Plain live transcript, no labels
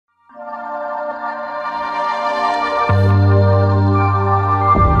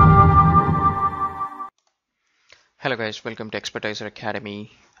guys, welcome to Expertisor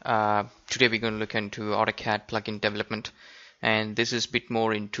Academy. Today we're going to look into AutoCAD Plugin Development, and this is a bit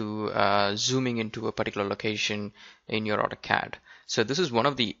more into zooming into a particular location in your AutoCAD. So this is one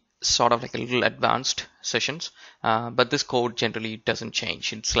of the sort of like a little advanced sessions, but this code generally doesn't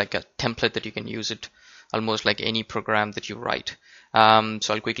change. It's like a template that you can use it almost like any program that you write.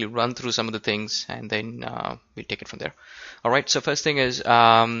 So I'll quickly run through some of the things and then we'll take it from there. All right, so first thing is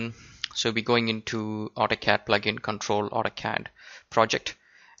so we're going into AutoCAD Plugin Control AutoCAD project,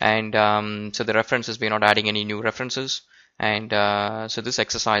 and so the references, we're not adding any new references, and so this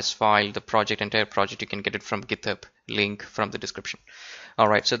exercise file, the entire project, you can get it from GitHub, link from the description. All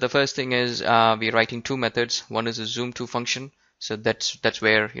right, so the first thing is we're writing two methods. One is a zoom to function, so that's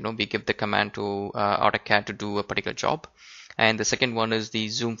where we give the command to AutoCAD to do a particular job. And the second one is the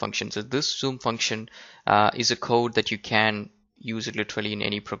zoom function. So this zoom function is a code that you can use it literally in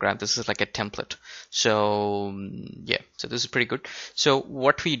any program. This is like a template. So yeah, so this is pretty good. So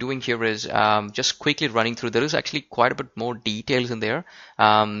what we're doing here is just quickly running through. There is actually quite a bit more details in there.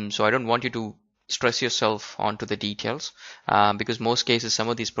 So I don't want you to stress yourself onto the details because most cases some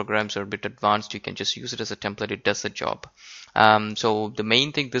of these programs are a bit advanced. You can just use it as a template. It does the job. So the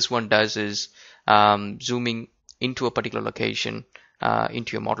main thing this one does is zooming into a particular location,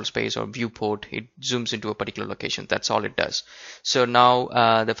 into your model space or viewport. It zooms into a particular location. That's all it does. So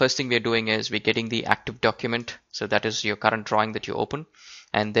now the first thing we're doing is we're getting the active document. So that is your current drawing that you open,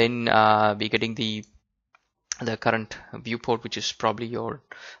 and then we're getting the current viewport, which is probably your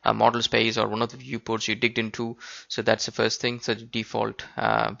model space or one of the viewports you digged into. So that's the first thing. So the default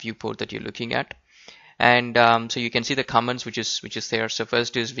viewport that you're looking at. And so you can see the comments which is there. So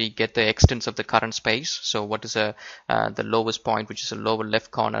first is we get the extents of the current space. So what is the lowest point, which is the lower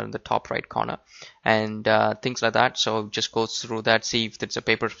left corner and the top right corner, and things like that. So it just goes through that, see if it's a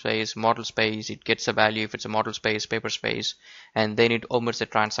paper space, model space, it gets a value if it's a model space, paper space, and then it omits the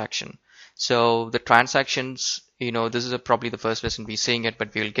transaction. So the transactions, this is probably the first lesson we're seeing it,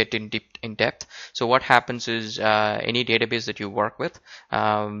 but we'll get in depth. So what happens is any database that you work with,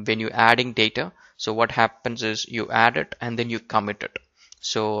 when you're adding data, so what happens is you add it and then you commit it.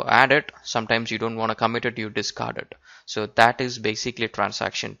 So add it, sometimes you don't want to commit it, you discard it. So that is basically a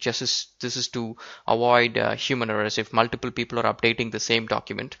transaction. This is to avoid human errors. If multiple people are updating the same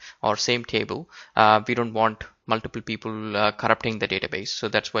document or same table, we don't want multiple people corrupting the database. So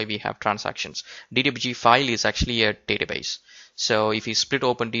that's why we have transactions. DWG file is actually a database. So if you split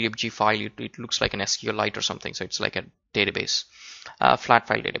open DWG file, it looks like an SQLite or something. So it's like a database, flat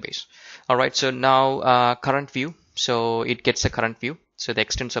file database. All right, so now current view. So it gets a current view. So the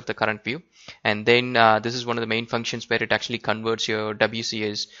extents of the current view. And then this is one of the main functions where it actually converts your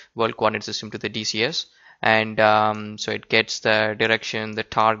WCS, World Coordinate System, to the DCS. And so it gets the direction, the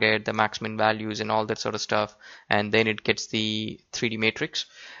target, the maximum values, and all that sort of stuff. And then it gets the 3D matrix.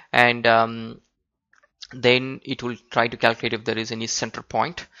 And then it will try to calculate if there is any center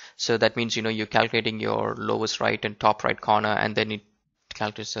point. So that means, you're calculating your lowest right and top right corner, and then it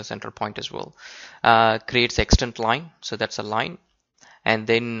calculates the center point as well. Creates extent line. So that's a line. And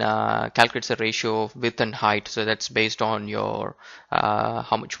then calculates the ratio of width and height. So that's based on your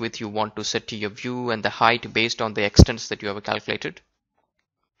how much width you want to set to your view, and the height based on the extents that you have calculated.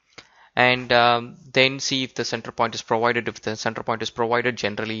 And then see if the center point is provided. If the center point is provided,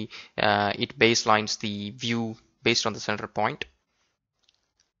 generally it baselines the view based on the center point.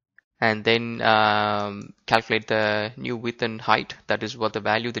 And then calculate the new width and height. That is what the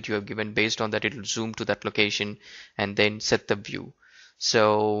value that you have given. Based on that, it will zoom to that location and then set the view.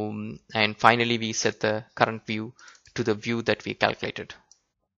 So, and finally we set the current view to the view that we calculated.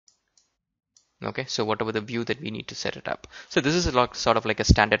 Okay, so whatever the view that we need to set it up. So this is sort of like a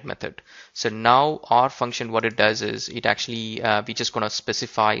standard method. So now our function, what it does is it actually, we're just going to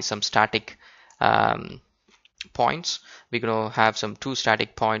specify some static points. We're going to have two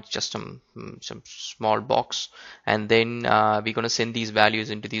static points, just some small box, and then we're going to send these values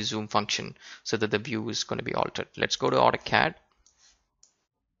into the zoom function so that the view is going to be altered. Let's go to AutoCAD.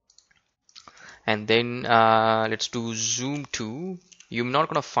 And then let's do zoom to. You're not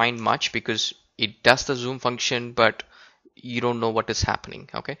going to find much because it does the zoom function, but you don't know what is happening.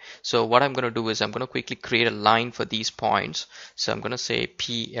 Okay, so what I'm going to do is I'm going to quickly create a line for these points. So I'm going to say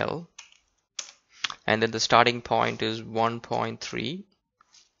PL, and then the starting point is 1.3,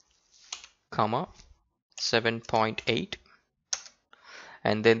 comma 7.8,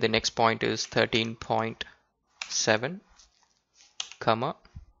 and then the next point is 13.7, comma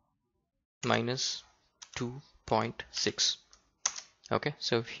minus 2.6. Okay,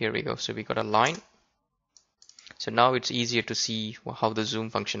 so here we go. So we got a line. So now it's easier to see how the zoom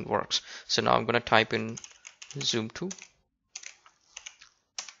function works. So now I'm going to type in zoom to,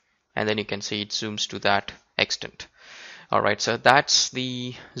 and then you can see it zooms to that extent. Alright, so that's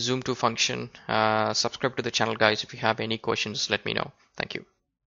the zoom to function. Subscribe to the channel, guys. If you have any questions, let me know. Thank you.